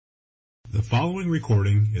The following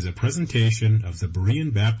recording is a presentation of the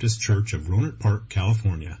Berean Baptist Church of Rohnert Park,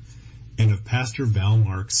 California, and of Pastor Val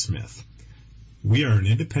Mark Smith. We are an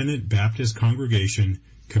independent Baptist congregation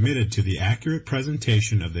committed to the accurate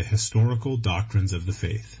presentation of the historical doctrines of the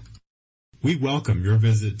faith. We welcome your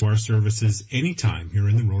visit to our services anytime here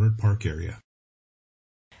in the Rohnert Park area.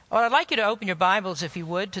 Well, I'd like you to open your Bibles, if you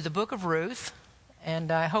would, to the book of Ruth.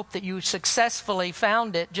 And I hope that you successfully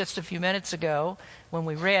found it just a few minutes ago when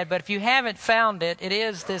we read. But if you haven't found it, it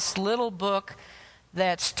is this little book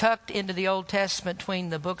that's tucked into the Old Testament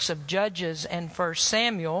between the books of Judges and 1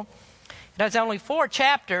 Samuel. It has only 4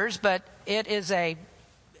 chapters, but it's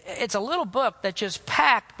a little book that's just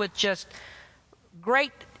packed with just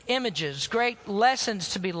great images, great lessons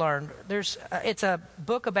to be learned. It's a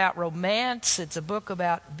book about romance. It's a book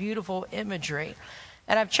about beautiful imagery.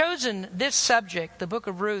 And I've chosen this subject, the book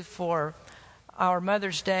of Ruth, for our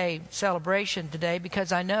Mother's Day celebration today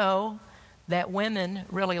because I know that women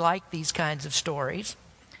really like these kinds of stories.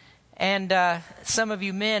 And some of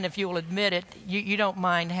you men, if you will admit it, you don't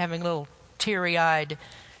mind having a little teary-eyed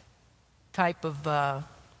type of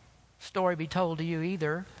story be told to you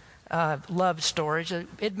either. Love stories.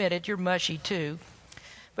 Admit it, you're mushy too.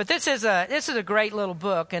 But this is a great little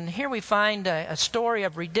book, and here we find a story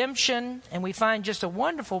of redemption, and we find just a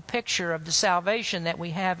wonderful picture of the salvation that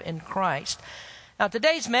we have in Christ. Now,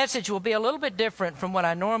 today's message will be a little bit different from what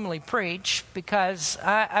I normally preach, because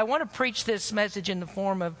I want to preach this message in the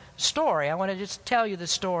form of story. I want to just tell you the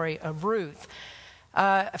story of Ruth.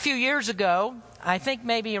 A few years ago, I think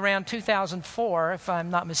maybe around 2004, if I'm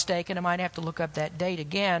not mistaken, I might have to look up that date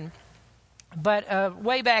again. But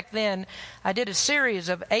way back then, I did a series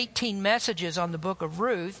of 18 messages on the book of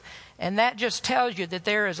Ruth, and that just tells you that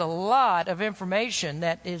there is a lot of information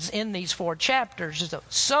that is in these 4 chapters. There's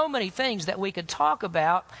so many things that we could talk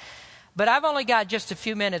about, but I've only got just a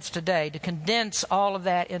few minutes today to condense all of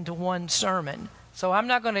that into one sermon. So I'm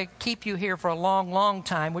not going to keep you here for a long, long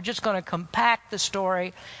time. We're just going to compact the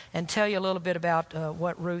story and tell you a little bit about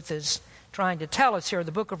what Ruth is trying to tell us here.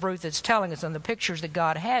 The book of Ruth is telling us, and the pictures that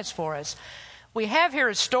God has for us. We have here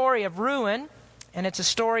a story of ruin, and it's a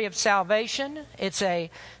story of salvation. It's a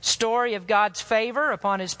story of God's favor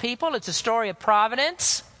upon His people. It's a story of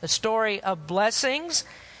providence, a story of blessings.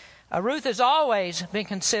 Ruth has always been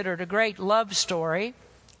considered a great love story,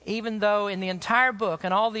 even though in the entire book,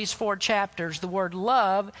 in all these 4 chapters, the word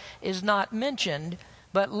love is not mentioned,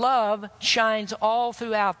 but love shines all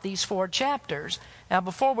throughout these 4 chapters. Now,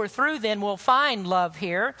 before we're through, then, we'll find love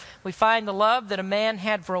here. We find the love that a man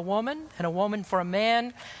had for a woman and a woman for a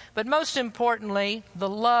man. But most importantly, the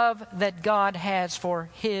love that God has for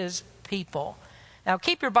His people. Now,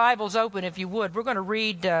 keep your Bibles open if you would. We're going to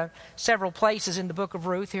read several places in the book of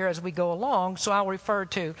Ruth here as we go along. So I'll refer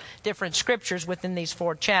to different scriptures within these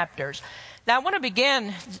 4 chapters. Now, I want to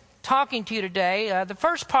begin talking to you today. The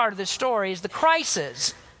first part of the story is the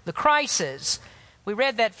crisis. The crisis. We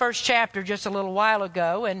read that first chapter just a little while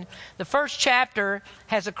ago, and the first chapter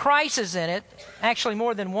has a crisis in it, actually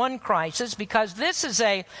more than one crisis, because this is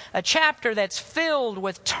a chapter that's filled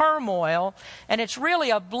with turmoil, and it's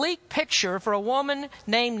really a bleak picture for a woman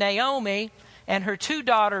named Naomi and her 2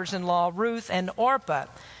 daughters-in-law, Ruth and Orpah.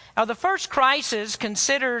 Now, the first crisis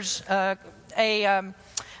considers concerns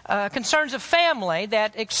a family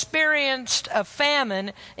that experienced a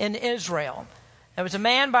famine in Israel. There was a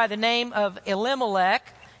man by the name of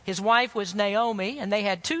Elimelech. His wife was Naomi, and they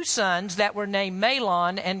had 2 sons that were named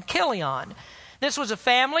Mahlon and Chilion. This was a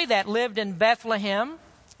family that lived in Bethlehem,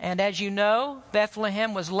 and as you know,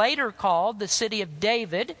 Bethlehem was later called the city of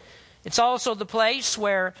David. It's also the place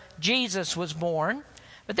where Jesus was born.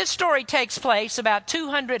 But this story takes place about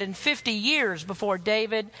 250 years before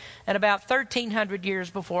David and about 1,300 years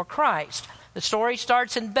before Christ. The story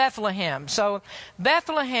starts in Bethlehem. So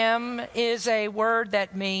Bethlehem is a word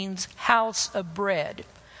that means house of bread.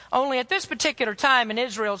 Only at this particular time in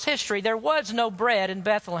Israel's history, there was no bread in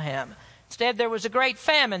Bethlehem. Instead, there was a great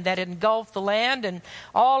famine that engulfed the land, and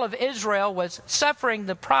all of Israel was suffering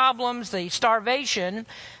the problems, the starvation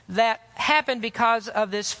that happened because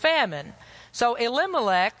of this famine. So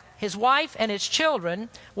Elimelech, his wife and his children,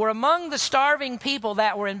 were among the starving people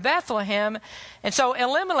that were in Bethlehem. And so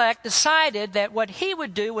Elimelech decided that what he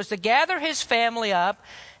would do was to gather his family up,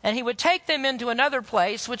 and he would take them into another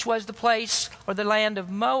place, which was the place or the land of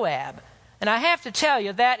Moab. And I have to tell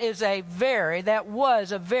you, that was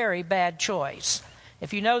a very bad choice.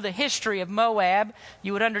 If you know the history of Moab,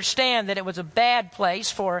 you would understand that it was a bad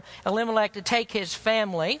place for Elimelech to take his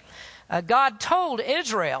family. God told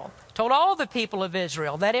all the people of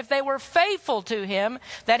Israel, that if they were faithful to Him,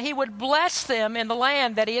 that He would bless them in the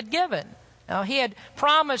land that He had given. Now, he had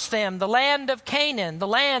promised them the land of Canaan, the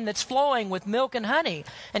land that's flowing with milk and honey.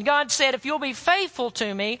 And God said, if you'll be faithful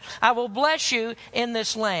to me, I will bless you in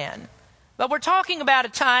this land. But we're talking about a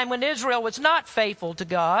time when Israel was not faithful to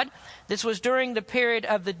God. This was during the period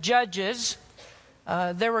of the Judges.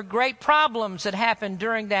 There were great problems that happened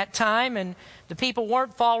during that time, and the people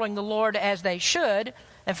weren't following the Lord as they should.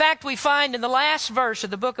 In fact, we find in the last verse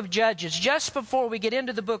of the book of Judges, just before we get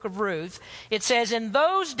into the book of Ruth, it says, in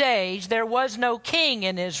those days there was no king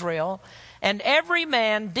in Israel, and every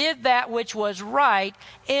man did that which was right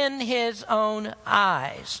in his own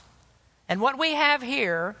eyes. And what we have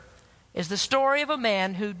here is the story of a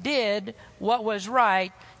man who did what was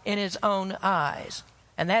right in his own eyes.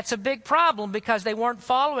 And that's a big problem because they weren't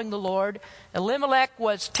following the Lord. Elimelech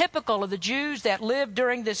was typical of the Jews that lived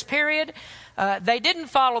during this period. They didn't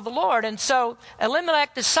follow the Lord. And so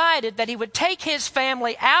Elimelech decided that he would take his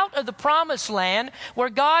family out of the promised land where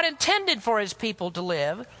God intended for his people to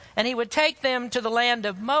live, and he would take them to the land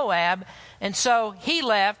of Moab. And so he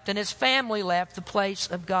left, and his family left the place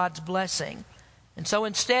of God's blessing. And so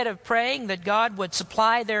instead of praying that God would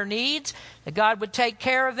supply their needs, that God would take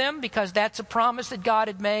care of them because that's a promise that God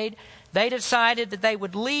had made, they decided that they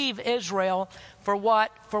would leave Israel for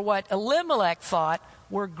what Elimelech thought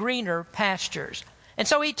were greener pastures. And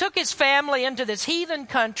so he took his family into this heathen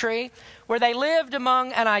country where they lived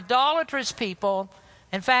among an idolatrous people.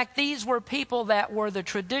 In fact, these were people that were the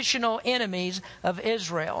traditional enemies of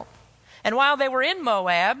Israel. And while they were in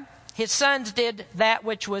Moab, his sons did that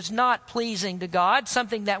which was not pleasing to God,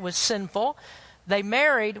 something that was sinful. They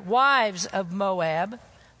married wives of Moab,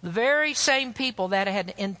 the very same people that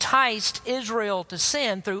had enticed Israel to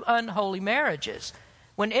sin through unholy marriages.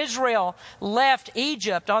 When Israel left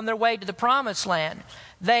Egypt on their way to the promised land,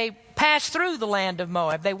 they passed through the land of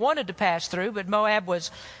Moab. They wanted to pass through, but Moab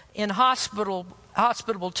was inhospitable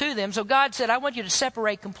to them. So God said, I want you to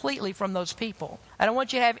separate completely from those people. I don't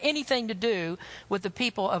want you to have anything to do with the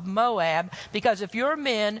people of Moab, because if your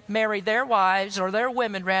men marry their wives, or their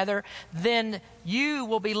women rather, then you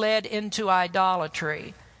will be led into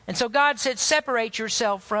idolatry. And so God said, separate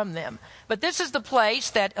yourself from them. But this is the place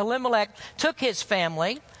that Elimelech took his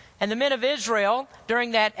family. And the men of Israel,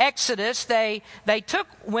 during that exodus, they took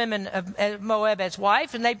women of Moab as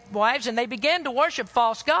wives, and they began to worship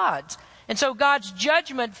false gods. And so God's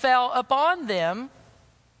judgment fell upon them,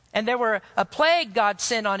 and there were a plague God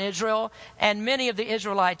sent on Israel, and many of the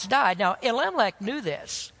Israelites died. Now, Elimelech knew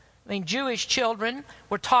this. I mean, Jewish children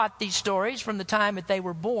were taught these stories from the time that they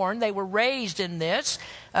were born. They were raised in this.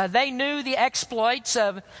 They knew the exploits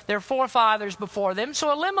of their forefathers before them.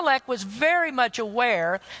 So Elimelech was very much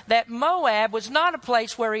aware that Moab was not a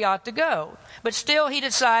place where he ought to go. But still he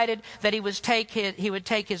decided that he would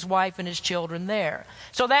take his wife and his children there.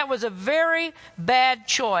 So that was a very bad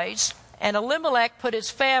choice, and Elimelech put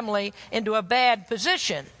his family into a bad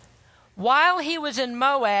position. While he was in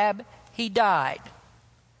Moab, he died.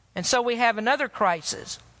 And so we have another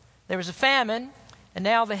crisis. There was a famine, and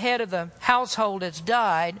now the head of the household has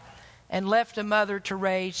died and left a mother to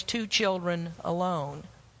raise 2 children alone.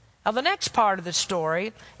 Now the next part of the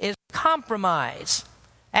story is compromise.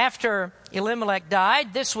 After Elimelech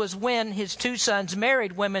died, this was when his 2 sons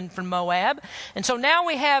married women from Moab. And so now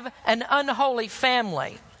we have an unholy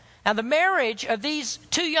family. Now, the marriage of these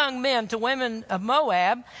 2 young men to women of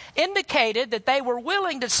Moab indicated that they were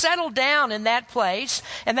willing to settle down in that place,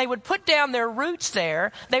 and they would put down their roots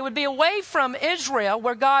there. They would be away from Israel,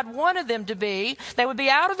 where God wanted them to be. They would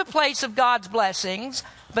be out of the place of God's blessings,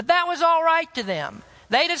 but that was all right to them.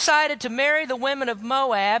 They decided to marry the women of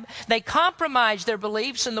Moab. They compromised their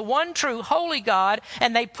beliefs in the one true holy God,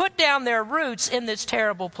 and they put down their roots in this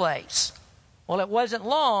terrible place. Well, it wasn't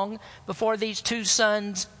long before these 2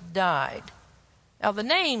 sons died. Now, the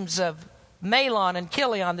names of Mahlon and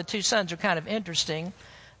Chilion, the 2 sons, are kind of interesting.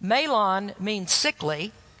 Mahlon means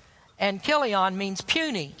sickly, and Chilion means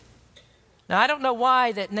puny. Now, I don't know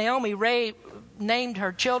why that Naomi named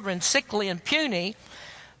her children sickly and puny,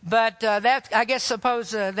 but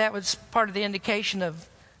suppose that was part of the indication of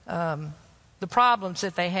the problems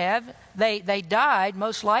that they have. They died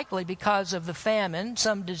most likely because of the famine,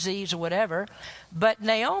 some disease or whatever. But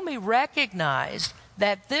Naomi recognized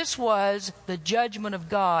that this was the judgment of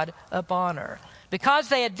God upon her. Because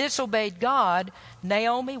they had disobeyed God,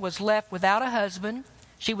 Naomi was left without a husband.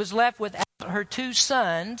 She was left without her 2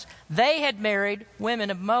 sons. They had married women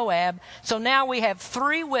of Moab. So now we have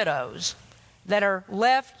 3 widows that are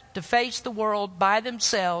left to face the world by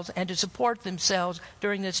themselves and to support themselves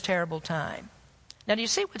during this terrible time. Now, do you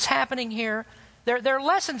see what's happening here? There are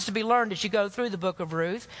lessons to be learned as you go through the book of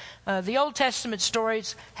Ruth. The Old Testament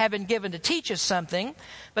stories have been given to teach us something,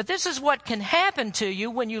 but this is what can happen to you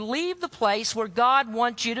when you leave the place where God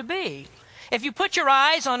wants you to be. If you put your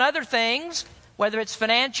eyes on other things, whether it's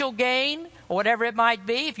financial gain or whatever it might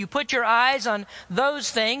be, if you put your eyes on those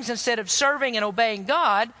things instead of serving and obeying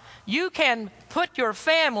God, you can put your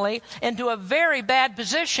family into a very bad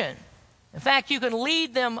position. In fact, you can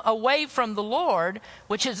lead them away from the Lord,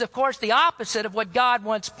 which is, of course, the opposite of what God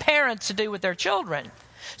wants parents to do with their children.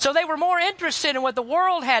 So they were more interested in what the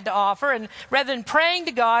world had to offer, and rather than praying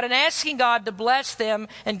to God and asking God to bless them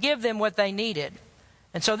and give them what they needed.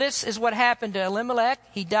 And so this is what happened to Elimelech.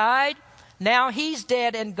 He died. Now he's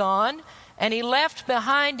dead and gone. And he left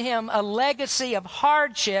behind him a legacy of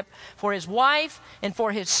hardship for his wife and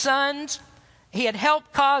for his sons. He had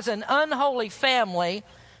helped cause an unholy family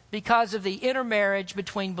because of the intermarriage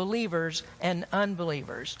between believers and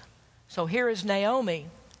unbelievers. So here is Naomi.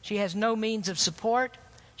 She has no means of support.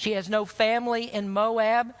 She has no family in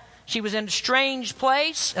Moab. She was in a strange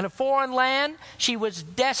place, in a foreign land. She was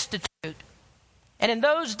destitute. And in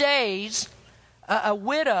those days, a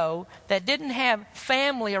widow that didn't have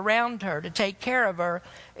family around her to take care of her,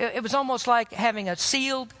 it was almost like having a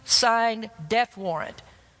sealed, signed death warrant.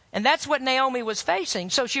 And that's what Naomi was facing.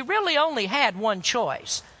 So she really only had one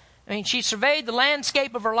choice. I mean, she surveyed the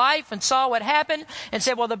landscape of her life and saw what happened and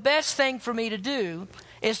said, well, the best thing for me to do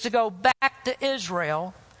is to go back to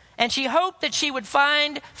Israel. And she hoped that she would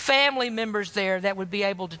find family members there that would be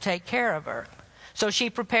able to take care of her. So she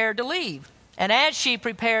prepared to leave. And as she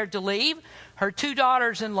prepared to leave, her 2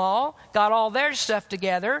 daughters-in-law got all their stuff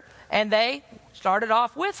together and they started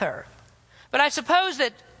off with her. But I suppose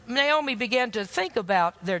that Naomi began to think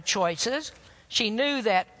about their choices. She knew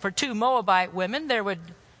that for 2 Moabite women, there would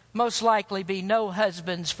most likely be no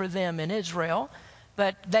husbands for them in Israel,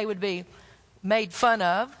 but they would be made fun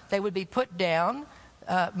of. They would be put down.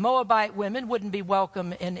 Moabite women wouldn't be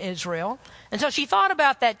welcome in Israel. And so she thought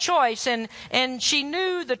about that choice, and she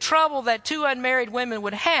knew the trouble that 2 unmarried women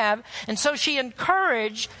would have, and so she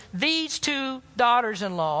encouraged these 2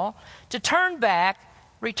 daughters-in-law to turn back,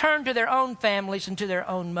 return to their own families and to their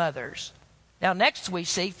own mothers. Now next we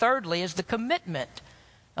see, thirdly, is the commitment.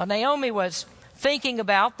 Now Naomi was thinking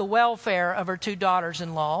about the welfare of her 2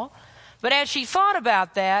 daughters-in-law. But as she thought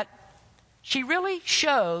about that, she really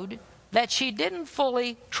showed that she didn't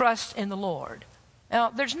fully trust in the Lord. Now,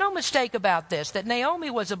 there's no mistake about this, that Naomi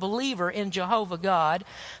was a believer in Jehovah God,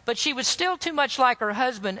 but she was still too much like her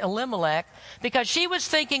husband Elimelech because she was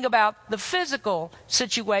thinking about the physical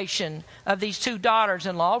situation of these 2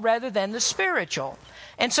 daughters-in-law rather than the spiritual.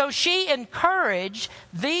 And so she encouraged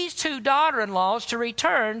these 2 daughter-in-laws to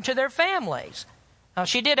return to their families. Now,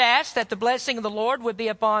 she did ask that the blessing of the Lord would be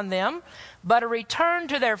upon them, but a return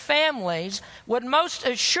to their families would most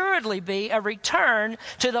assuredly be a return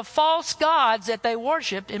to the false gods that they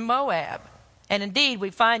worshipped in Moab. And indeed, we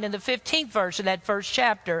find in the 15th verse of that first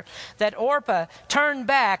chapter that Orpah turned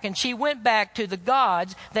back and she went back to the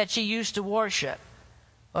gods that she used to worship.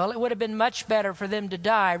 Well, it would have been much better for them to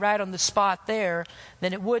die right on the spot there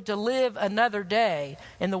than it would to live another day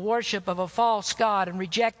in the worship of a false god and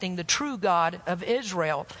rejecting the true God of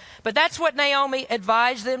Israel. But that's what Naomi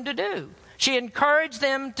advised them to do. She encouraged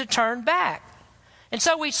them to turn back. And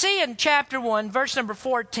so we see in chapter 1, verse number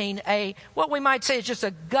 14, what we might say is just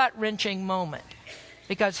a gut-wrenching moment.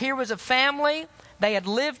 Because here was a family, they had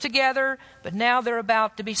lived together, but now they're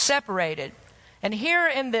about to be separated. And here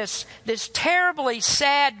in this terribly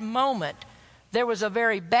sad moment, there was a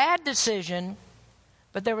very bad decision,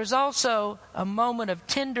 but there was also a moment of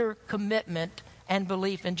tender commitment and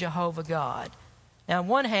belief in Jehovah God. Now, on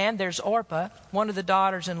one hand, there's Orpah, one of the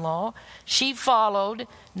daughters-in-law. She followed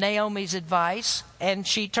Naomi's advice, and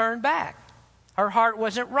she turned back. Her heart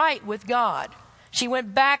wasn't right with God. She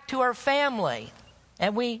went back to her family,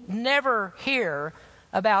 and we never hear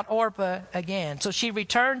about Orpah again. So she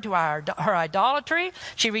returned to her idolatry.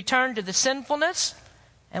 She returned to the sinfulness.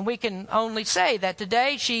 And we can only say that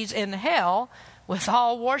today she's in hell with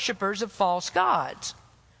all worshipers of false gods.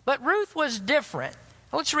 But Ruth was different.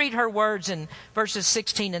 Let's read her words in verses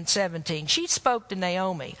 16 and 17. She spoke to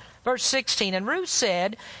Naomi. Verse 16, and Ruth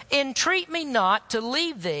said, entreat me not to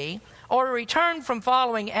leave thee or return from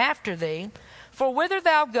following after thee. For whither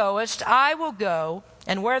thou goest, I will go,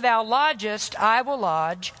 and where thou lodgest, I will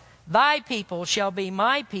lodge. Thy people shall be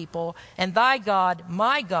my people, and thy God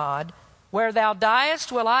my God. Where thou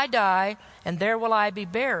diest will I die, and there will I be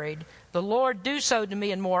buried. The Lord do so to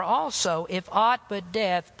me and more also, if aught but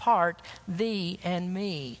death part thee and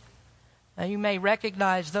me. Now you may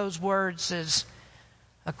recognize those words as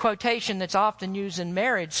a quotation that's often used in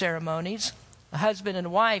marriage ceremonies. a husband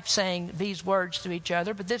and wife saying these words to each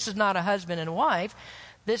other, but this is not a husband and wife.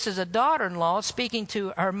 This is a daughter-in-law speaking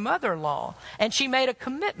to her mother-in-law, and she made a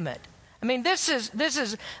commitment. I mean, this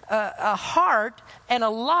is a heart and a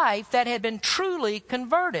life that had been truly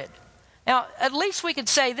converted. Now, at least we could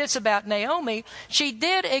say this about Naomi. She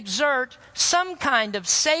did exert some kind of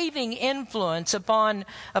saving influence upon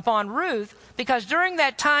Ruth, because during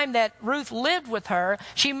that time that Ruth lived with her,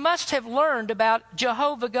 she must have learned about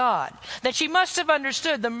Jehovah God, that she must have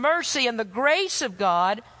understood the mercy and the grace of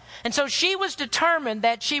God. And so she was determined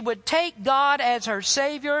that she would take God as her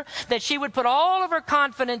Savior, that she would put all of her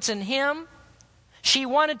confidence in Him. She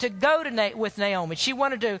wanted to go with Naomi. She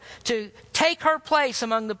wanted to take her place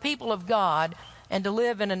among the people of God and to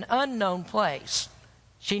live in an unknown place.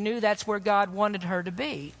 She knew that's where God wanted her to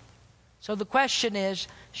be. So the question is,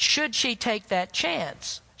 should she take that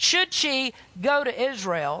chance? Should she go to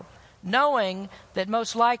Israel knowing that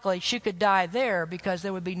most likely she could die there because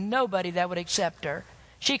there would be nobody that would accept her?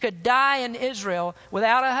 She could die in Israel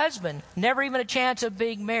without a husband, never even a chance of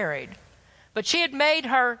being married. But she had made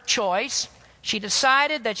her choice. She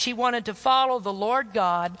decided that she wanted to follow the Lord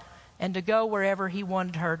God and to go wherever He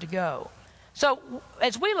wanted her to go. So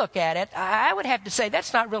as we look at it, I would have to say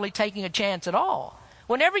that's not really taking a chance at all.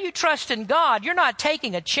 Whenever you trust in God, you're not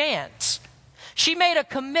taking a chance. She made a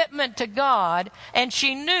commitment to God, and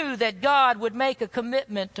she knew that God would make a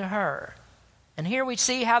commitment to her. And here we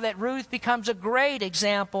see how that Ruth becomes a great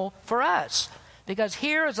example for us. Because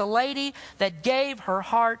here is a lady that gave her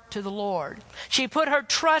heart to the Lord. She put her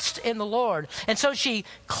trust in the Lord. And so she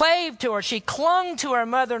clave to her. She clung to her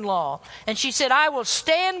mother-in-law. And she said, I will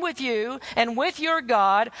stand with you and with your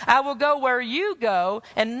God. I will go where you go.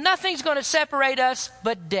 And nothing's going to separate us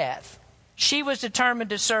but death. She was determined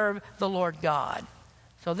to serve the Lord God.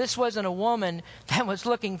 So this wasn't a woman that was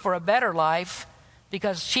looking for a better life,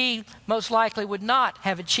 because she most likely would not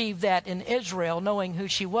have achieved that in Israel, knowing who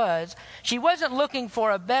she was. She wasn't looking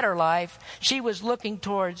for a better life. She was looking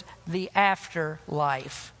towards the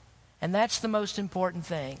afterlife. And that's the most important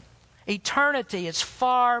thing. Eternity is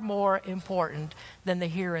far more important than the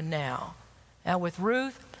here and now. Now with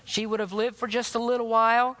Ruth, she would have lived for just a little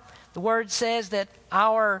while. The Word says that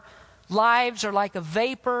our lives are like a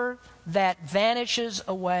vapor that vanishes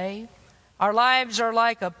away. Our lives are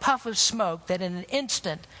like a puff of smoke that in an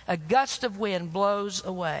instant a gust of wind blows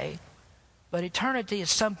away. But eternity is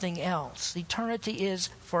something else. Eternity is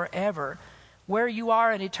forever. Where you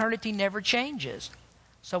are in eternity never changes.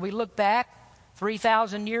 So we look back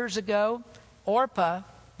 3,000 years ago, Orpah,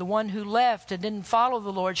 the one who left and didn't follow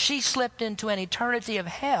the Lord, she slipped into an eternity of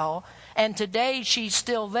hell, and today she's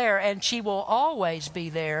still there, and she will always be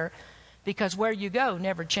there, because where you go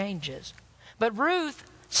never changes. But Ruth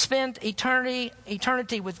spent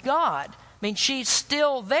eternity with God. I mean, she's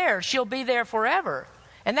still there. She'll be there forever.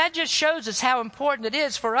 And that just shows us how important it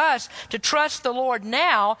is for us to trust the Lord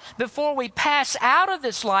now before we pass out of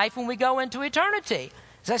this life when we go into eternity.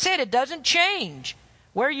 As I said, it doesn't change.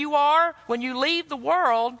 Where you are when you leave the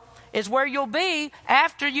world is where you'll be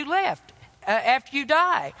after you left, after you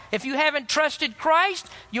die. If you haven't trusted Christ,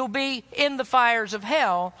 you'll be in the fires of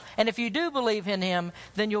hell. And if you do believe in Him,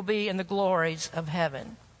 then you'll be in the glories of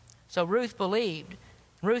heaven. So Ruth believed.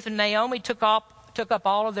 Ruth and Naomi took up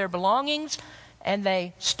all of their belongings, and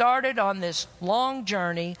they started on this long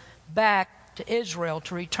journey back to Israel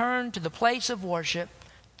to return to the place of worship,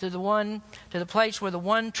 to the place where the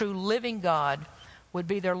one true living God would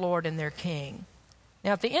be their Lord and their King.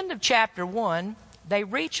 Now at the end of chapter 1, they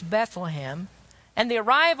reached Bethlehem, and the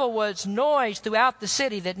arrival was noise throughout the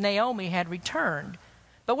city that Naomi had returned.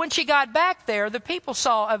 But when she got back there, the people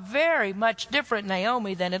saw a very much different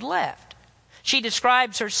Naomi than had left. She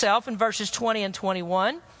describes herself in verses 20 and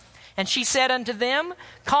 21. And she said unto them,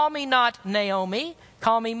 Call me not Naomi,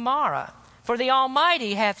 call me Mara. For the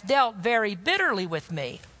Almighty hath dealt very bitterly with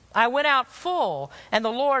me. I went out full, and the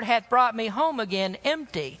Lord hath brought me home again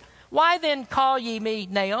empty. Why then call ye me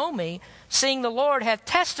Naomi, seeing the Lord hath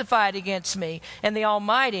testified against me, and the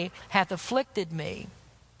Almighty hath afflicted me?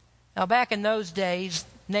 Now back in those days,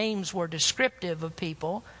 names were descriptive of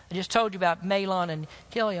people. I just told you about Mahlon and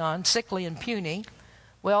Chilion, sickly and puny.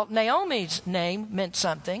 Well, Naomi's name meant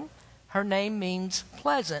something. Her name means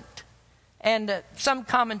pleasant. And some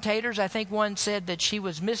commentators, I think one said that she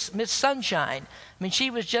was Miss Sunshine. I mean, she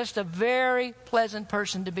was just a very pleasant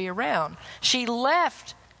person to be around. She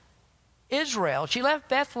left Israel, she left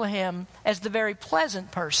Bethlehem as the very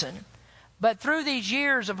pleasant person. But through these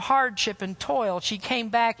years of hardship and toil, she came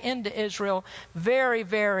back into Israel very,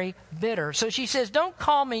 very bitter. So she says, don't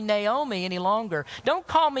call me Naomi any longer. Don't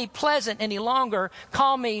call me pleasant any longer.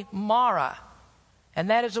 Call me Mara. And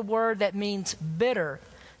that is a word that means bitter.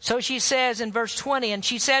 So she says in verse 20, and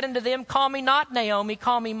she said unto them, call me not Naomi,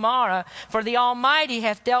 call me Mara, for the Almighty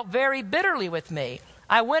hath dealt very bitterly with me.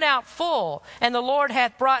 I went out full, and the Lord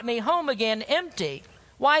hath brought me home again empty.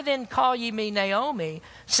 Why then call ye me Naomi,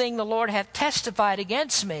 seeing the Lord hath testified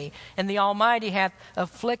against me, and the Almighty hath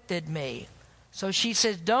afflicted me? So she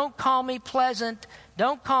says, don't call me pleasant,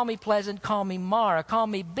 don't call me pleasant, call me Mara, call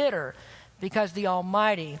me bitter, because the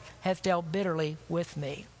Almighty hath dealt bitterly with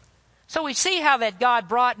me. So we see how that God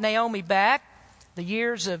brought Naomi back. The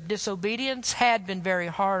years of disobedience had been very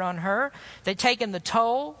hard on her. They'd taken the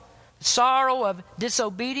toll, the sorrow of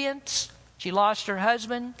disobedience. She lost her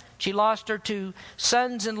husband. She lost her 2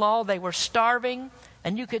 sons-in-law. They were starving.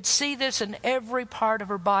 And you could see this in every part of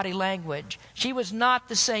her body language. She was not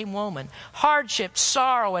the same woman. Hardship,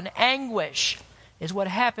 sorrow, and anguish is what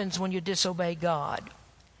happens when you disobey God.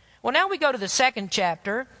 Well, now we go to the 2nd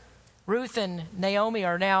chapter. Ruth and Naomi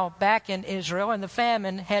are now back in Israel, and the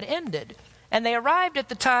famine had ended. And they arrived at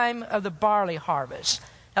the time of the barley harvest.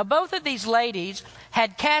 Now, both of these ladies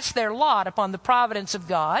had cast their lot upon the providence of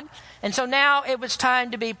God, and so now it was time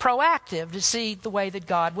to be proactive to see the way that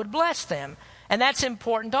God would bless them. And that's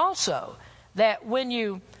important also, that when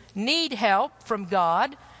you need help from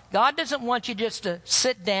God, God doesn't want you just to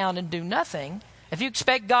sit down and do nothing. If you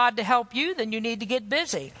expect God to help you, then you need to get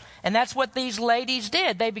busy. And that's what these ladies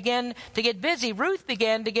did. They began to get busy. Ruth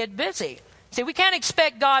began to get busy. See, we can't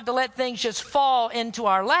expect God to let things just fall into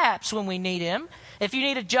our laps when we need Him. If you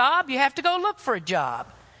need a job, you have to go look for a job.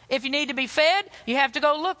 If you need to be fed, you have to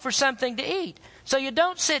go look for something to eat. So you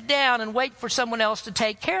don't sit down and wait for someone else to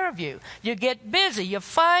take care of you. You get busy. You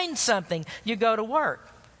find something. You go to work.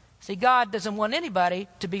 See, God doesn't want anybody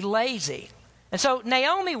to be lazy. And so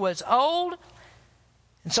Naomi was old.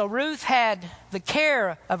 And so Ruth had the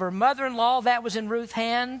care of her mother-in-law. That was in Ruth's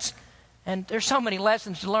hands. And there's so many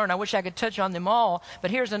lessons to learn. I wish I could touch on them all.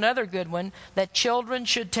 But here's another good one, that children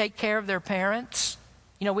should take care of their parents.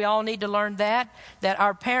 You know, we all need to learn that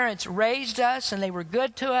our parents raised us and they were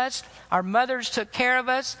good to us. Our mothers took care of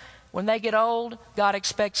us. When they get old, God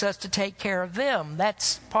expects us to take care of them.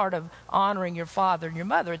 That's part of honoring your father and your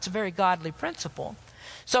mother. It's a very godly principle.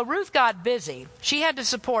 So Ruth got busy. She had to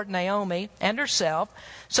support Naomi and herself.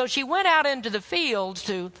 So she went out into the fields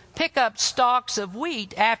to pick up stalks of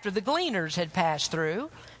wheat after the gleaners had passed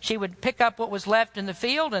through. She would pick up what was left in the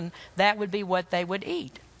field, and that would be what they would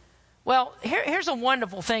eat. Well, here's a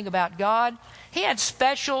wonderful thing about God. He had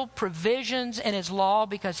special provisions in His law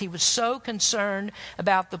because He was so concerned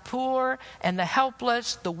about the poor and the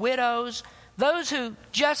helpless, the widows, those who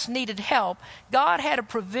just needed help. God had a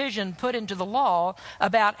provision put into the law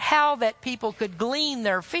about how that people could glean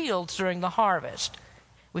their fields during the harvest.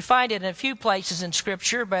 We find it in a few places in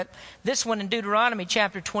Scripture, but this one in Deuteronomy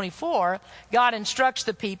chapter 24, God instructs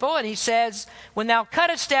the people, and He says, when thou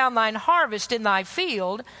cuttest down thine harvest in thy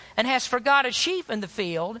field, and hast forgot a sheaf in the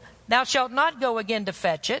field, thou shalt not go again to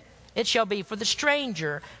fetch it. It shall be for the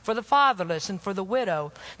stranger, for the fatherless, and for the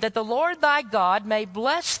widow, that the Lord thy God may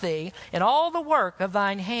bless thee in all the work of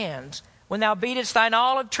thine hands. When thou beatest thine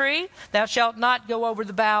olive tree, thou shalt not go over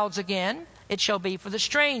the boughs again. It shall be for the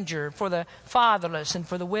stranger, for the fatherless, and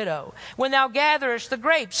for the widow. When thou gatherest the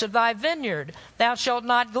grapes of thy vineyard, thou shalt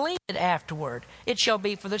not glean it afterward. It shall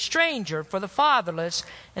be for the stranger, for the fatherless,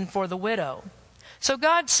 and for the widow. So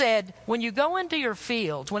God said, when you go into your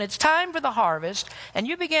fields, when it's time for the harvest, and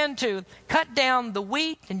you begin to cut down the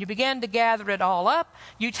wheat, and you begin to gather it all up,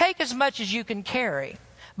 you take as much as you can carry.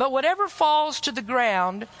 But whatever falls to the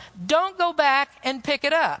ground, don't go back and pick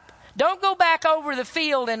it up. Don't go back over the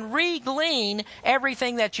field and re-glean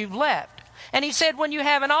everything that you've left. And He said, when you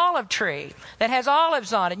have an olive tree that has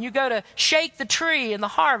olives on it, and you go to shake the tree in the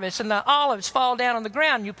harvest, and the olives fall down on the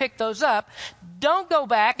ground, and you pick those up, don't go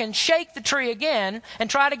back and shake the tree again and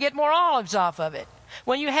try to get more olives off of it.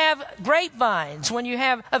 When you have grapevines, when you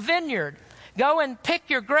have a vineyard, go and pick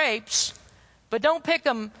your grapes, but don't pick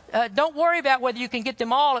them. Don't worry about whether you can get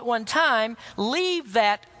them all at one time. Leave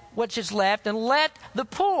that which is left, and let the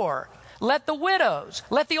poor, let the widows,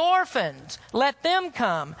 let the orphans, let them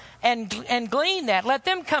come and glean that. Let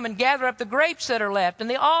them come and gather up the grapes that are left and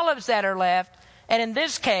the olives that are left. And in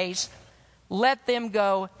this case, let them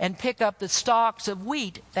go and pick up the stalks of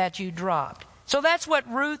wheat that you dropped. So that's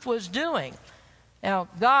what Ruth was doing. Now,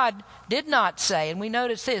 God did not say, and we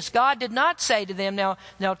notice this, God did not say to them,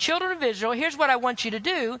 now children of Israel, here's what I want you to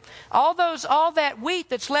do. All that wheat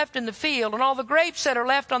that's left in the field, and all the grapes that are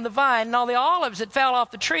left on the vine, and all the olives that fell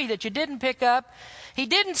off the tree that you didn't pick up, He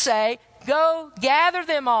didn't say, go gather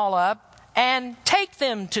them all up and take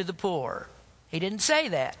them to the poor. He didn't say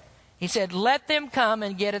that. He said, let them come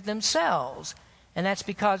and get it themselves. And that's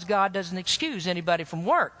because God doesn't excuse anybody from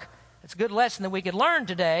work. It's a good lesson that we could learn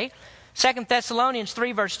today. 2 Thessalonians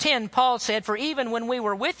 3 verse 10, Paul said, "For even when we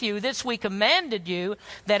were with you, this we commanded you,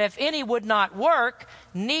 that if any would not work,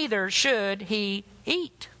 neither should he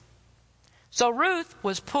eat." So Ruth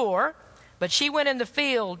was poor, but she went in the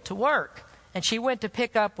field to work, and she went to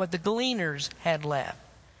pick up what the gleaners had left.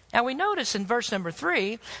 Now we notice in verse number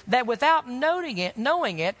 3 that without knowing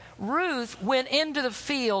it, Ruth went into the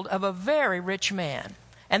field of a very rich man.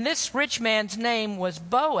 And this rich man's name was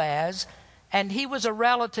Boaz, and he was a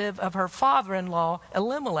relative of her father-in-law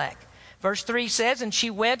Elimelech. Verse 3 says, "And she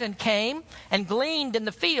went and came and gleaned in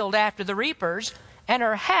the field after the reapers, and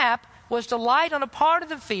her hap was to light on a part of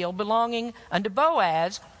the field belonging unto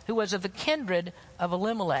Boaz, who was of the kindred of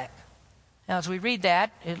Elimelech." Now, as we read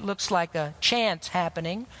that, it looks like a chance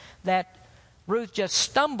happening, that Ruth just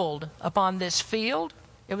stumbled upon this field.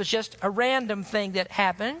 It was just a random thing that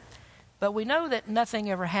happened. But we know that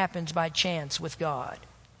nothing ever happens by chance with God.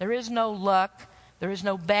 There is no luck. There is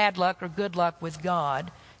no bad luck or good luck with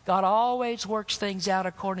God. God always works things out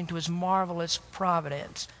according to his marvelous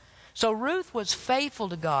providence. So Ruth was faithful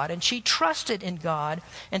to God, and she trusted in God,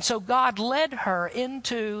 and so God led her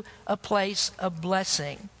into a place of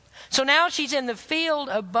blessing. So now she's in the field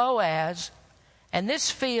of Boaz, and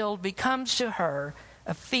this field becomes to her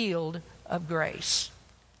a field of grace.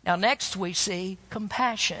 Now next we see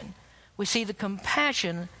compassion. We see the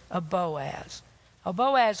compassion of Boaz. Now,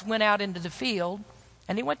 Boaz went out into the field,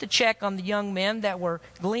 and he went to check on the young men that were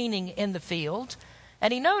gleaning in the field.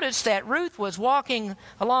 And he noticed that Ruth was walking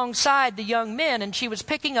alongside the young men, and she was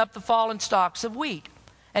picking up the fallen stalks of wheat.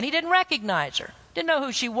 And he didn't recognize her, didn't know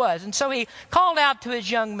who she was. And so he called out to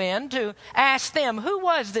his young men to ask them, who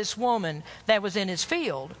was this woman that was in his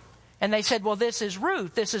field? And they said, well, this is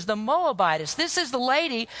Ruth. This is the Moabitess. This is the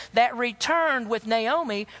lady that returned with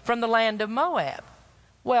Naomi from the land of Moab.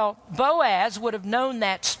 Well, Boaz would have known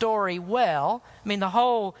that story well. I mean, the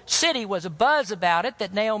whole city was abuzz about it,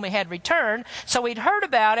 that Naomi had returned. So he'd heard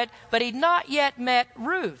about it, but he'd not yet met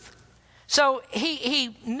Ruth. So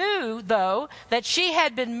he knew, though, that she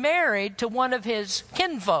had been married to one of his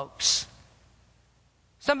kinfolks.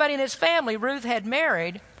 Somebody in his family Ruth had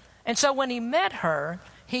married. And so when he met her,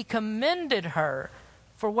 he commended her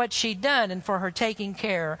for what she'd done and for her taking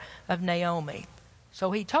care of Naomi.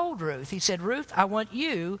 So he told Ruth, he said, Ruth, I want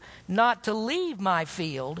you not to leave my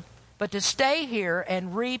field, but to stay here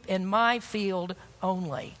and reap in my field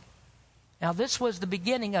only. Now this was the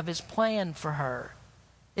beginning of his plan for her.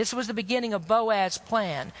 This was the beginning of Boaz's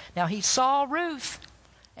plan. Now he saw Ruth,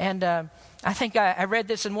 and I think I read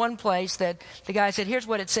this in one place that the guy said, here's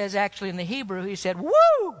what it says actually in the Hebrew. He said,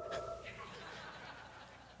 woo!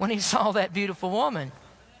 When he saw that beautiful woman.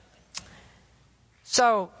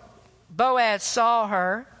 So Boaz saw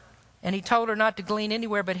her, and he told her not to glean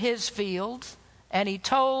anywhere but his fields. And he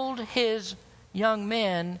told his young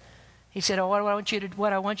men, he said, what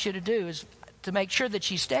I want you to do is to make sure that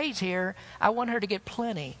she stays here, I want her to get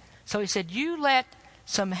plenty. So he said, you let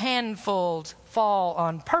some handfuls fall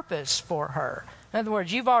on purpose for her. In other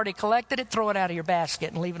words, you've already collected it, throw it out of your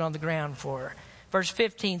basket and leave it on the ground for her. Verse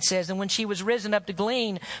 15 says, and when she was risen up to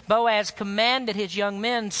glean, Boaz commanded his young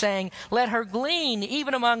men, saying, let her glean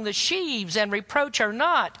even among the sheaves, and reproach her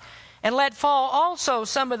not. And let fall also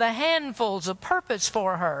some of the handfuls of purpose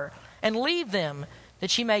for her, and leave them,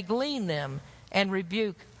 that she may glean them, and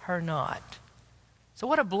rebuke her not. So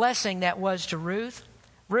what a blessing that was to Ruth.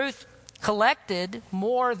 Ruth collected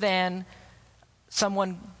more than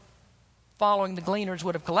someone following the gleaners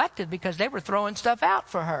would have collected, because they were throwing stuff out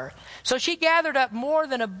for her. So she gathered up more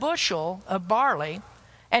than a bushel of barley,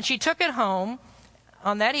 and she took it home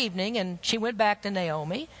on that evening, and she went back to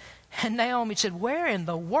Naomi. And Naomi said, where in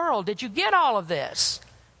the world did you get all of this?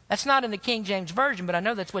 That's not in the King James Version, but I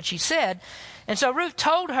know that's what she said. And so Ruth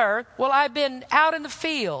told her, well, I've been out in the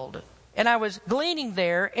field, and I was gleaning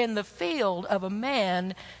there in the field of a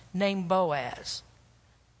man named Boaz.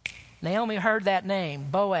 Naomi heard that name,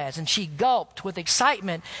 Boaz, and she gulped with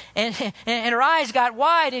excitement, and her eyes got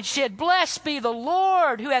wide, and she said, blessed be the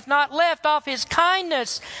Lord, who hath not left off his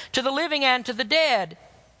kindness to the living and to the dead.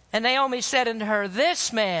 And Naomi said unto her,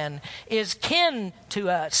 this man is kin to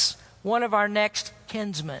us, one of our next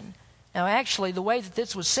kinsmen. Now actually, the way that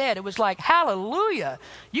this was said, it was like, hallelujah,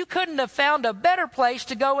 you couldn't have found a better place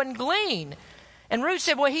to go and glean. And Ruth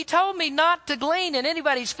said, well, he told me not to glean in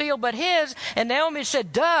anybody's field but his. And Naomi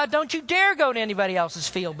said, duh, don't you dare go to anybody else's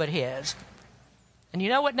field but his. And you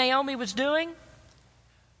know what Naomi was doing?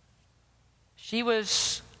 She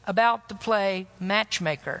was about to play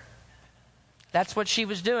matchmaker. That's what she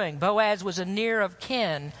was doing. Boaz was a near of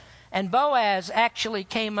kin. And Boaz actually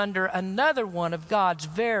came under another one of God's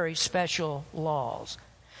very special laws.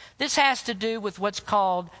 This has to do with what's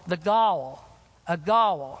called the Goel. A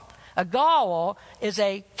Goel. A Goel is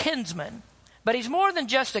a kinsman. But he's more than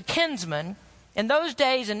just a kinsman. In those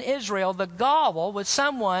days in Israel, the Goel was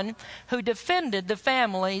someone who defended the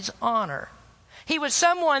family's honor. He was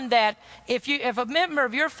someone that if a member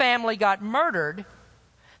of your family got murdered,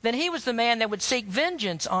 then he was the man that would seek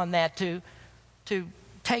vengeance on that to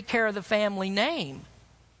take care of the family name.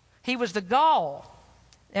 He was the Goel.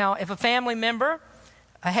 Now, if a family member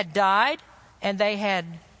had died and they had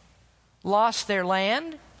lost their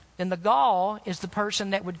land, then the Goel is the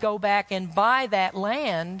person that would go back and buy that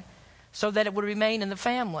land so that it would remain in the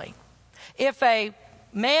family. If a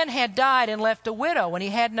man had died and left a widow and he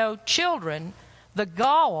had no children, the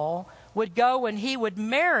Goel would go and he would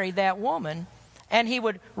marry that woman, and he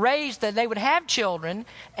would they would have children,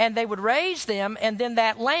 and they would raise them, and then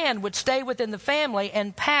that land would stay within the family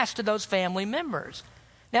and pass to those family members.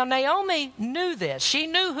 Now, Naomi knew this. She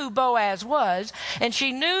knew who Boaz was, and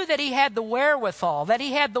she knew that he had the wherewithal, that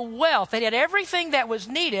he had the wealth, that he had everything that was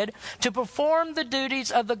needed to perform the duties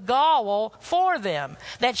of the Goel for them,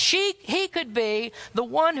 that he could be the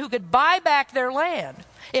one who could buy back their land.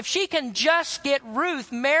 If she can just get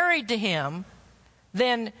Ruth married to him,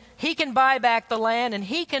 then he can buy back the land, and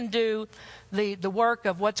he can do the work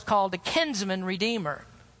of what's called a kinsman redeemer.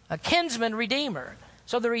 A kinsman redeemer.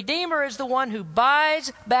 So the redeemer is the one who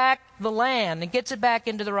buys back the land and gets it back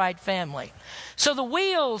into the right family. So the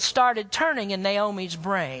wheels started turning in Naomi's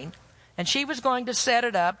brain, and she was going to set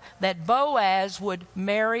it up that Boaz would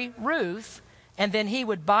marry Ruth, and then he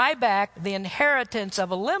would buy back the inheritance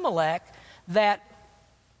of Elimelech that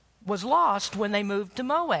was lost when they moved to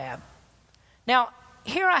Moab. Now,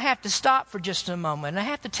 here I have to stop for just a moment, and I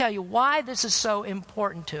have to tell you why this is so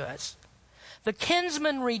important to us. The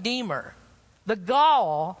kinsman redeemer, the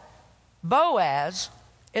Goel, Boaz,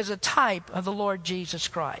 is a type of the Lord Jesus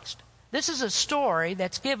Christ. This is a story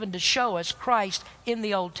that's given to show us Christ in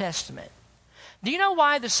the Old Testament. Do you know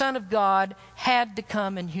why the Son of God had to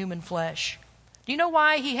come in human flesh? Do you know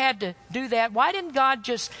why he had to do that? Why didn't God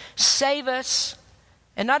just save us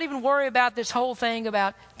and not even worry about this whole thing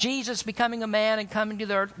about Jesus becoming a man and coming to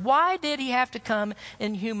the earth? Why did he have to come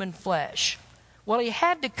in human flesh? Well, he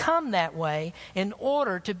had to come that way in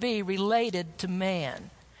order to be related to man.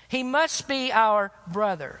 He must be our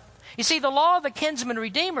brother. You see, the law of the kinsman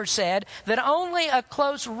redeemer said that only a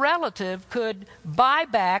close relative could buy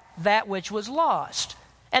back that which was lost.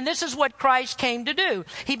 And this is what Christ came to do.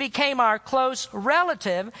 He became our close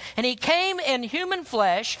relative, and he came in human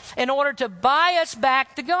flesh in order to buy us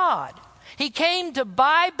back to God. He came to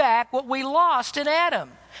buy back what we lost in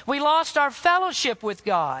Adam. We lost our fellowship with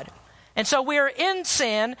God. And so we are in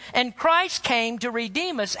sin, and Christ came to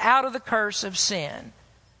redeem us out of the curse of sin.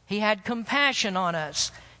 He had compassion on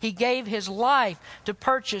us. He gave his life to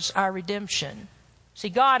purchase our redemption. See,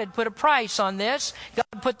 God had put a price on this.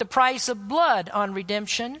 God put the price of blood on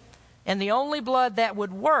redemption, and the only blood that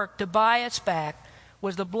would work to buy us back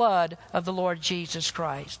was the blood of the Lord Jesus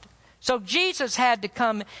Christ. So Jesus had to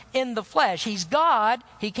come in the flesh. He's God.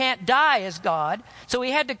 He can't die as God. So he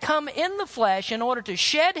had to come in the flesh in order to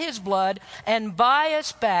shed his blood and buy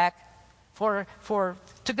us back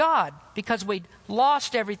to God, because we'd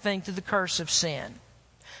lost everything through the curse of sin.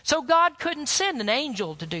 So God couldn't send an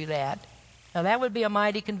angel to do that. Now that would be a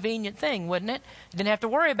mighty convenient thing, wouldn't it? He didn't have to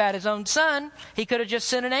worry about his own son. He could have just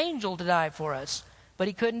sent an angel to die for us. But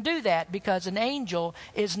he couldn't do that because an angel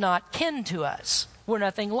is not kin to us. We're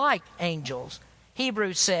nothing like angels.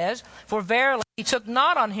 Hebrews says, "For verily he took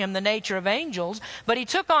not on him the nature of angels, but he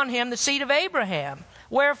took on him the seed of Abraham.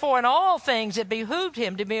 Wherefore in all things it behooved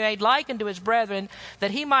him to be made like unto his brethren,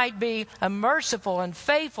 that he might be a merciful and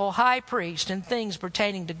faithful high priest in things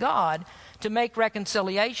pertaining to God, to make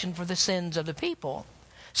reconciliation for the sins of the people."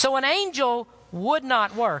 So an angel would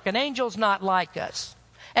not work. An angel's not like us.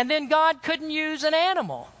 And then God couldn't use an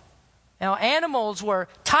animal. Now, animals were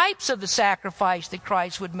types of the sacrifice that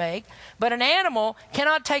Christ would make, but an animal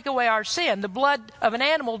cannot take away our sin. The blood of an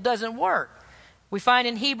animal doesn't work. We find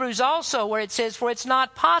in Hebrews also where it says, "For it's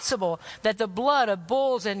not possible that the blood of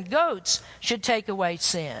bulls and goats should take away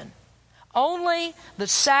sin." Only the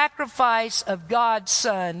sacrifice of God's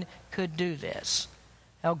Son could do this.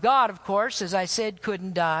 Now, God, of course, as I said,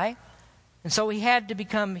 couldn't die. And so he had to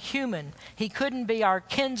become human. He couldn't be our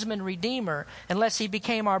kinsman redeemer unless he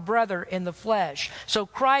became our brother in the flesh. So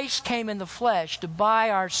Christ came in the flesh to buy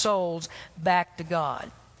our souls back to God.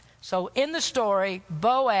 So in the story,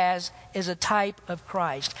 Boaz is a type of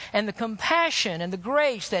Christ. And the compassion and the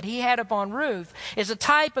grace that he had upon Ruth is a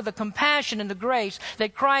type of the compassion and the grace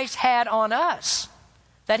that Christ had on us.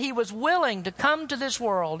 That he was willing to come to this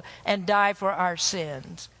world and die for our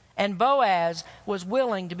sins. And Boaz was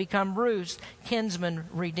willing to become Ruth's kinsman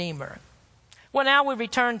redeemer. Well, now we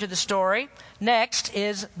return to the story. Next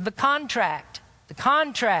is the contract. The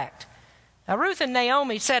contract. Now, Ruth and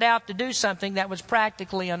Naomi set out to do something that was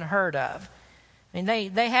practically unheard of. I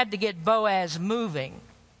mean, they had to get Boaz moving.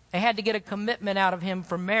 They had to get a commitment out of him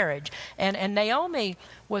for marriage. And Naomi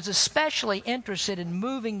was especially interested in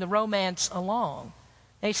moving the romance along.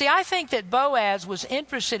 Now, you see, I think that Boaz was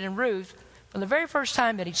interested in Ruth from the very first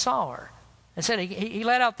time that he saw her. And said he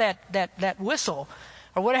let out that whistle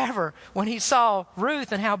or whatever when he saw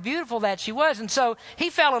Ruth and how beautiful that she was. And so he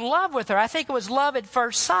fell in love with her. I think it was love at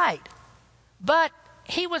first sight. But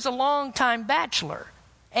he was a long-time bachelor.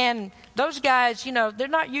 And those guys, they're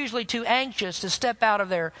not usually too anxious to step out of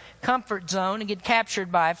their comfort zone and get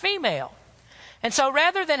captured by a female. And so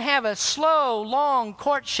rather than have a slow, long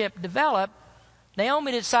courtship develop,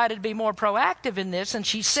 Naomi decided to be more proactive in this, and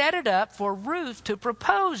she set it up for Ruth to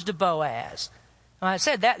propose to Boaz. I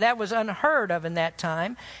said that was unheard of in that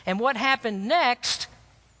time. And what happened next,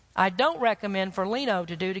 I don't recommend for Leno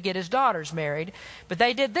to do to get his daughters married. But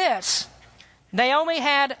they did this. Naomi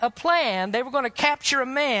had a plan. They were going to capture a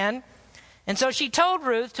man. And so she told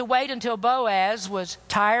Ruth to wait until Boaz was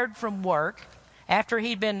tired from work, after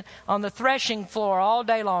he'd been on the threshing floor all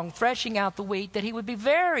day long, threshing out the wheat, that he would be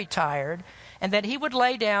very tired, and that he would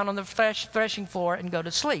lay down on the threshing floor and go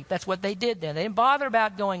to sleep. That's what they did then. They didn't bother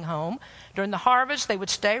about going home. During the harvest, they would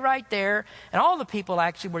stay right there, and all the people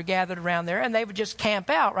actually were gathered around there, and they would just camp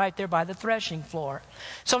out right there by the threshing floor.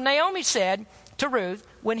 So Naomi said to Ruth,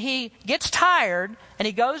 when he gets tired and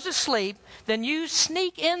he goes to sleep, then you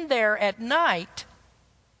sneak in there at night,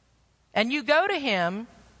 and you go to him.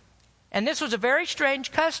 And this was a very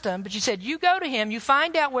strange custom, but she said, you go to him, you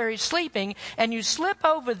find out where he's sleeping, and you slip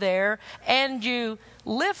over there, and you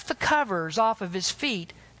lift the covers off of his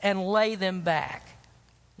feet and lay them back.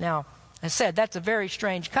 Now, I said, that's a very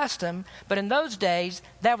strange custom, but in those days,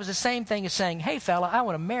 that was the same thing as saying, hey, fella, I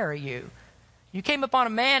want to marry you. You came upon a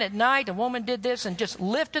man at night, a woman did this, and just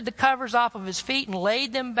lifted the covers off of his feet and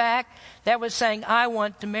laid them back. That was saying, I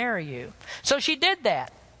want to marry you. So she did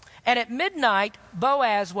that. And at midnight,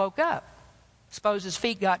 Boaz woke up. Suppose his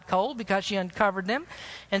feet got cold because she uncovered them.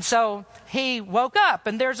 And so he woke up,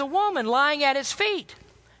 and there's a woman lying at his feet.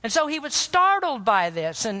 And so he was startled by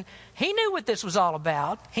this, and he knew what this was all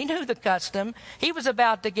about. He knew the custom. He was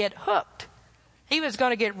about to get hooked. He was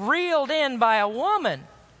going to get reeled in by a woman.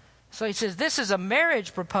 So he says, this is a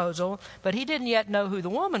marriage proposal, but he didn't yet know who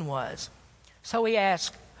the woman was. So he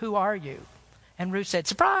asked, who are you? And Ruth said,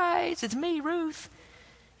 surprise, it's me, Ruth.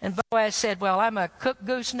 And Boaz said, well, I'm a cooked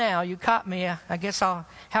goose now. You caught me. I guess how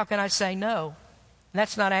can I say no? And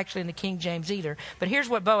that's not actually in the King James either. But here's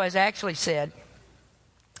what Boaz actually said.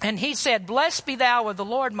 And he said, blessed be thou of the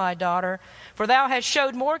Lord, my daughter, for thou hast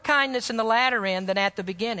showed more kindness in the latter end than at the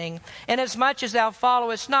beginning, inasmuch as thou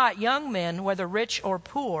followest not young men, whether rich or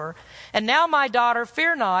poor. And now, my daughter,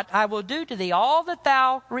 fear not, I will do to thee all that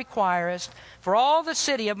thou requirest, for all the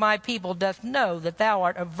city of my people doth know that thou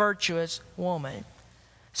art a virtuous woman.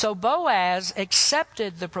 So Boaz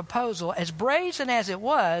accepted the proposal, as brazen as it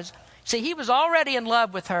was. See, he was already in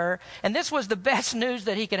love with her, and this was the best news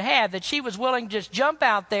that he could have, that she was willing to just jump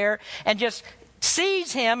out there and just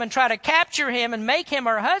seize him and try to capture him and make him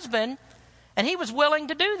her husband, and he was willing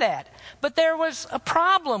to do that. But there was a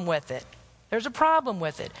problem with it. There's a problem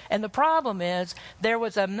with it. And the problem is there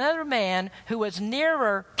was another man who was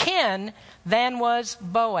nearer kin than was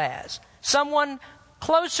Boaz, someone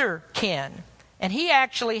closer kin. And he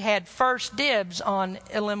actually had first dibs on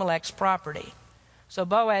Elimelech's property. So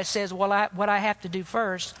Boaz says, well, what I have to do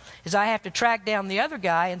first is I have to track down the other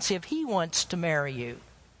guy and see if he wants to marry you.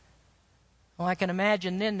 Well, I can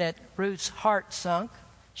imagine then that Ruth's heart sunk.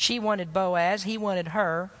 She wanted Boaz. He wanted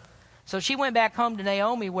her. So she went back home to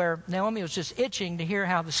Naomi, where Naomi was just itching to hear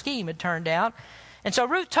how the scheme had turned out. And so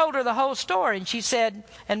Ruth told her the whole story, and she said,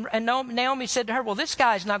 and Naomi said to her, well, this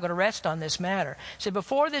guy's not going to rest on this matter. She said,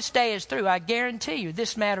 before this day is through, I guarantee you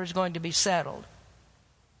this matter is going to be settled.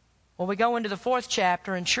 Well, we go into the 4th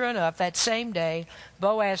chapter, and sure enough, that same day,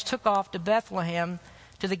 Boaz took off to Bethlehem,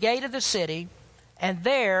 to the gate of the city, and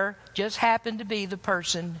there just happened to be the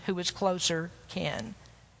person who was closer kin.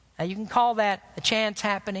 Now, you can call that a chance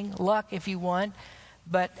happening, luck if you want,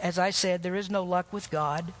 but as I said, there is no luck with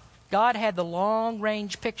God. God had the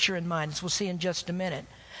long-range picture in mind, as we'll see in just a minute.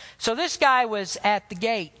 So this guy was at the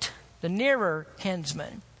gate, the nearer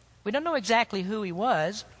kinsman. We don't know exactly who he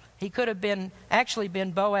was. He could have actually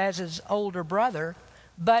been Boaz's older brother,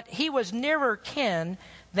 but he was nearer kin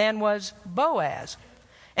than was Boaz.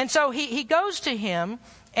 And so he goes to him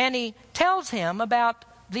and he tells him about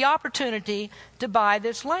the opportunity to buy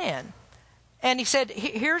this land. And he said,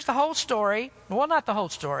 here's the whole story. Well, not the whole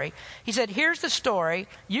story. He said, here's the story.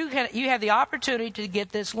 You have the opportunity to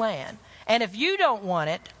get this land. And if you don't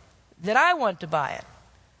want it, then I want to buy it.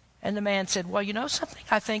 And the man said, well, you know something?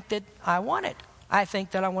 I think that I want it. I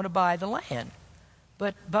think that I want to buy the land.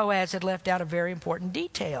 But Boaz had left out a very important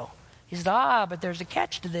detail. He said, but there's a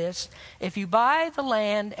catch to this. If you buy the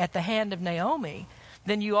land at the hand of Naomi,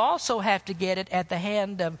 then you also have to get it at the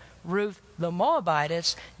hand of Ruth the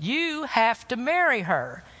Moabitess. You have to marry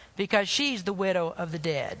her because she's the widow of the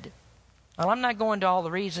dead. Well, I'm not going to all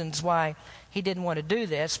the reasons why he didn't want to do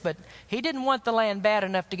this, but he didn't want the land bad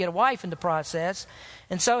enough to get a wife in the process.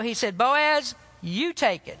 And so he said, Boaz, you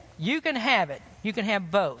take it. You can have it. You can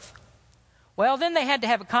have both. Well, then they had to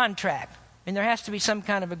have a contract. And there has to be some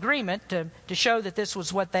kind of agreement to show that this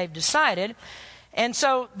was what they've decided. And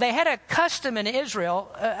so they had a custom in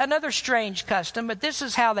Israel, another strange custom, but this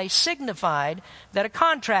is how they signified that a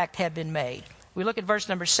contract had been made. We look at verse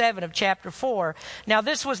number 7 of chapter 4. Now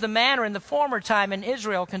this was the manner in the former time in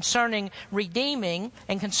Israel concerning redeeming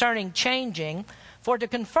and concerning changing. For to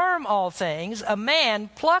confirm all things, a man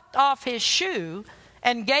plucked off his shoe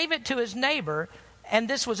and gave it to his neighbor, and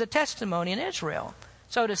this was a testimony in Israel.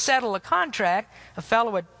 So to settle a contract, a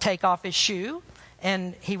fellow would take off his shoe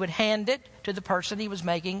and he would hand it to the person he was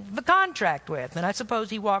making the contract with. And I suppose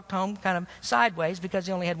he walked home kind of sideways because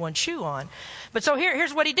he only had one shoe on. But so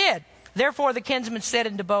here's what he did. Therefore the kinsman said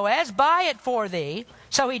unto Boaz, buy it for thee.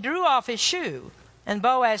 So he drew off his shoe. And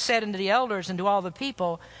Boaz said unto the elders and to all the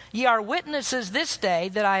people, ye are witnesses this day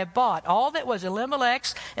that I have bought all that was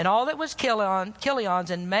Elimelech's and all that was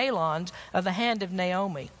Chilion's and Mahlon's of the hand of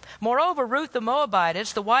Naomi. Moreover, Ruth the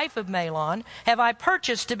Moabitess, the wife of Mahlon, have I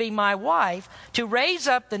purchased to be my wife, to raise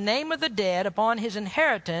up the name of the dead upon his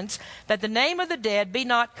inheritance, that the name of the dead be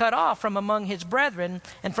not cut off from among his brethren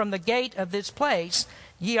and from the gate of this place.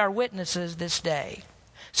 Ye are witnesses this day.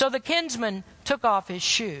 So the kinsman took off his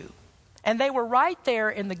shoe. And they were right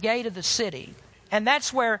there in the gate of the city. And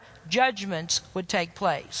that's where judgments would take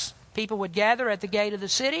place. People would gather at the gate of the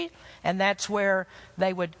city, and that's where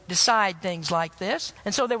they would decide things like this.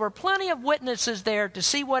 And so there were plenty of witnesses there to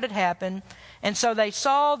see what had happened. And so they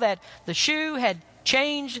saw that the shoe had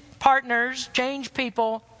changed partners, changed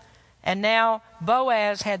people, and now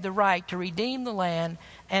Boaz had the right to redeem the land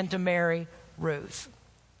and to marry Ruth.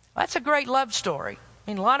 That's a great love story.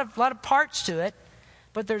 I mean, a lot of parts to it.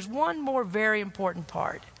 But there's one more very important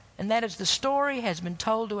part, and that is the story has been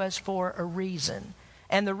told to us for a reason.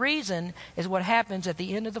 And the reason is what happens at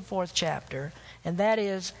the end of the 4th chapter, and that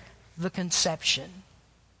is the conception.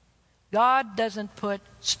 God doesn't put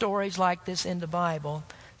stories like this in the Bible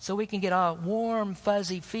so we can get a warm,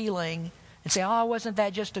 fuzzy feeling and say, wasn't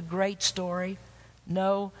that just a great story?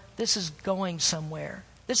 No, this is going somewhere.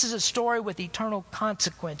 This is a story with eternal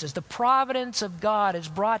consequences. The providence of God is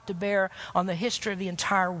brought to bear on the history of the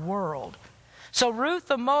entire world. So Ruth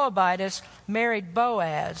the Moabitess married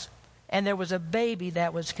Boaz, and there was a baby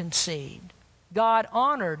that was conceived. God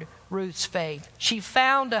honored Ruth's faith. She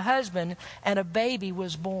found a husband, and a baby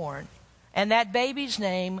was born. And that baby's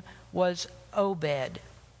name was Obed.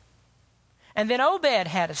 And then Obed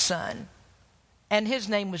had a son, and his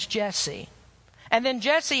name was Jesse. And then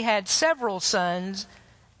Jesse had several sons,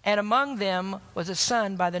 and among them was a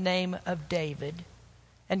son by the name of David.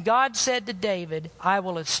 And God said to David, I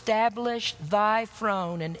will establish thy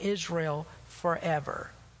throne in Israel forever.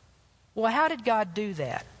 Well, how did God do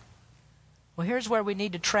that? Well, here's where we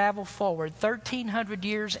need to travel forward 1,300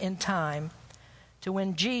 years in time to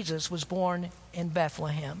when Jesus was born in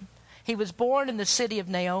Bethlehem. He was born in the city of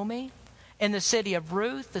Naomi, in the city of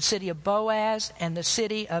Ruth, the city of Boaz, and the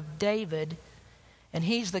city of David. And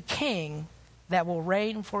he's the king that will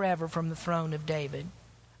reign forever from the throne of David.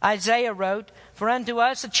 Isaiah wrote, for unto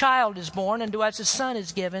us a child is born, unto us a son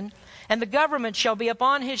is given, and the government shall be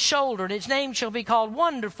upon his shoulder, and his name shall be called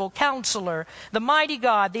Wonderful Counselor, the Mighty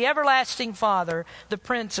God, the Everlasting Father, the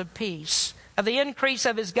Prince of Peace. Of the increase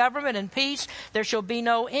of his government and peace there shall be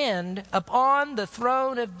no end upon the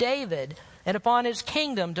throne of David, and upon his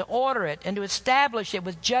kingdom, to order it and to establish it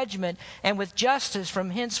with judgment and with justice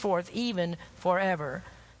from henceforth even forever.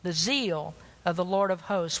 The zeal of the Lord of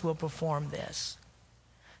hosts will perform this.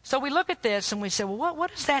 So we look at this and we say, well,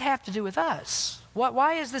 what does that have to do with us?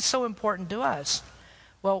 Why is this so important to us?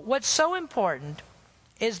 Well, what's so important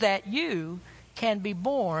is that you can be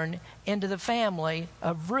born into the family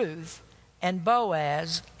of Ruth and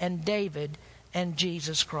Boaz and David and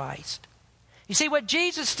Jesus Christ. You see, what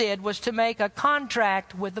Jesus did was to make a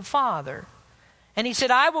contract with the Father. And he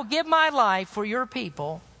said, I will give my life for your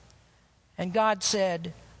people. And God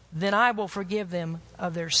said, then I will forgive them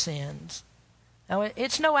of their sins. Now,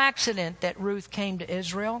 it's no accident that Ruth came to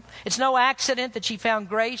Israel. It's no accident that she found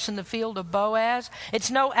grace in the field of Boaz.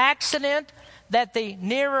 It's no accident that the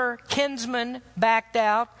nearer kinsman backed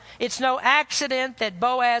out. It's no accident that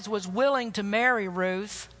Boaz was willing to marry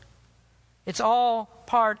Ruth. It's all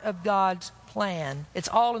part of God's plan. It's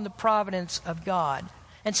all in the providence of God.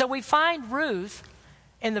 And so we find Ruth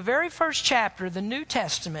in the very first chapter of the New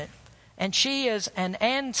Testament, and she is an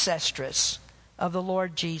ancestress of the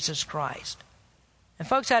Lord Jesus Christ. And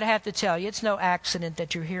folks, I'd have to tell you, it's no accident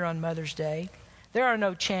that you're here on Mother's Day. There are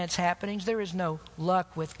no chance happenings. There is no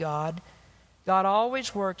luck with God. God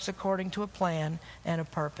always works according to a plan and a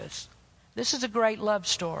purpose. This is a great love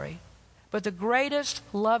story. But the greatest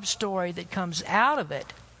love story that comes out of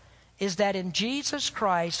it is that in Jesus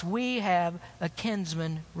Christ we have a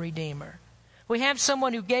kinsman redeemer. We have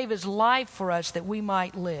someone who gave his life for us that we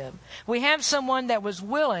might live. We have someone that was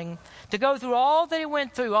willing to go through all that he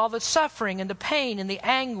went through, all the suffering and the pain and the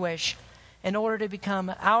anguish, in order to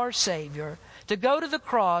become our Savior, to go to the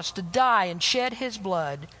cross, to die and shed his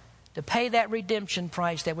blood, to pay that redemption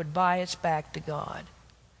price that would buy us back to God.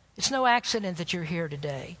 It's no accident that you're here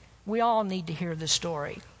today. We all need to hear this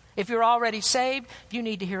story. If you're already saved, you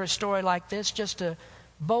need to hear a story like this just to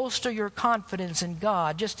bolster your confidence in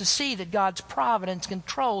God, just to see that God's providence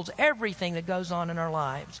controls everything that goes on in our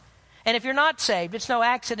lives. And if you're not saved, it's no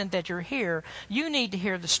accident that you're here. You need to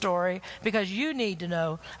hear the story because you need to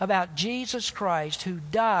know about Jesus Christ, who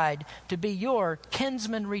died to be your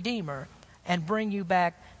kinsman redeemer and bring you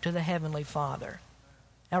back to the Heavenly Father.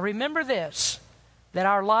 Now remember this, that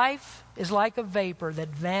our life is like a vapor that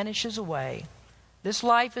vanishes away. This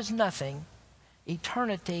life is nothing.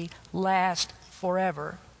 Eternity lasts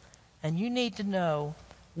forever. And you need to know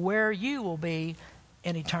where you will be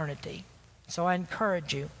in eternity. So I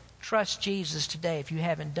encourage you, trust Jesus today if you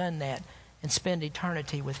haven't done that, and spend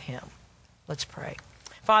eternity with him. Let's pray.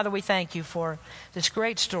 Father, we thank you for this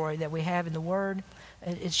great story that we have in the Word.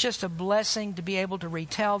 It's just a blessing to be able to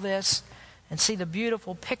retell this and see the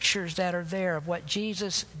beautiful pictures that are there of what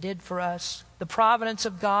Jesus did for us, the providence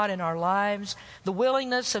of God in our lives, the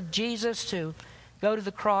willingness of Jesus to go to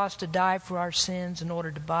the cross to die for our sins in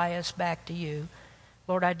order to buy us back to you.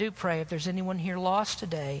 Lord, I do pray if there's anyone here lost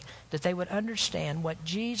today, that they would understand what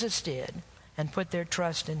Jesus did and put their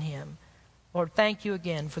trust in him. Lord, thank you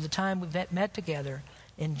again for the time we've met together.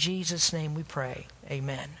 In Jesus' name we pray.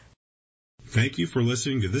 Amen. Thank you for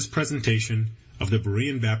listening to this presentation of the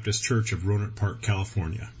Berean Baptist Church of Rohnert Park,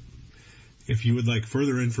 California. If you would like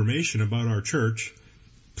further information about our church,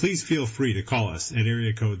 please feel free to call us at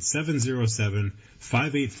area code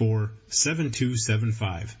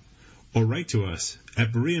 707-584-7275 or write to us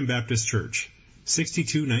at Berean Baptist Church,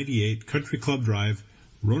 6298 Country Club Drive,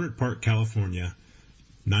 Rohnert Park, California,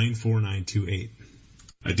 94928.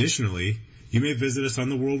 Additionally, you may visit us on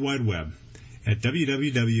the World Wide Web at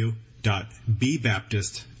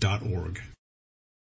www.bbaptist.org.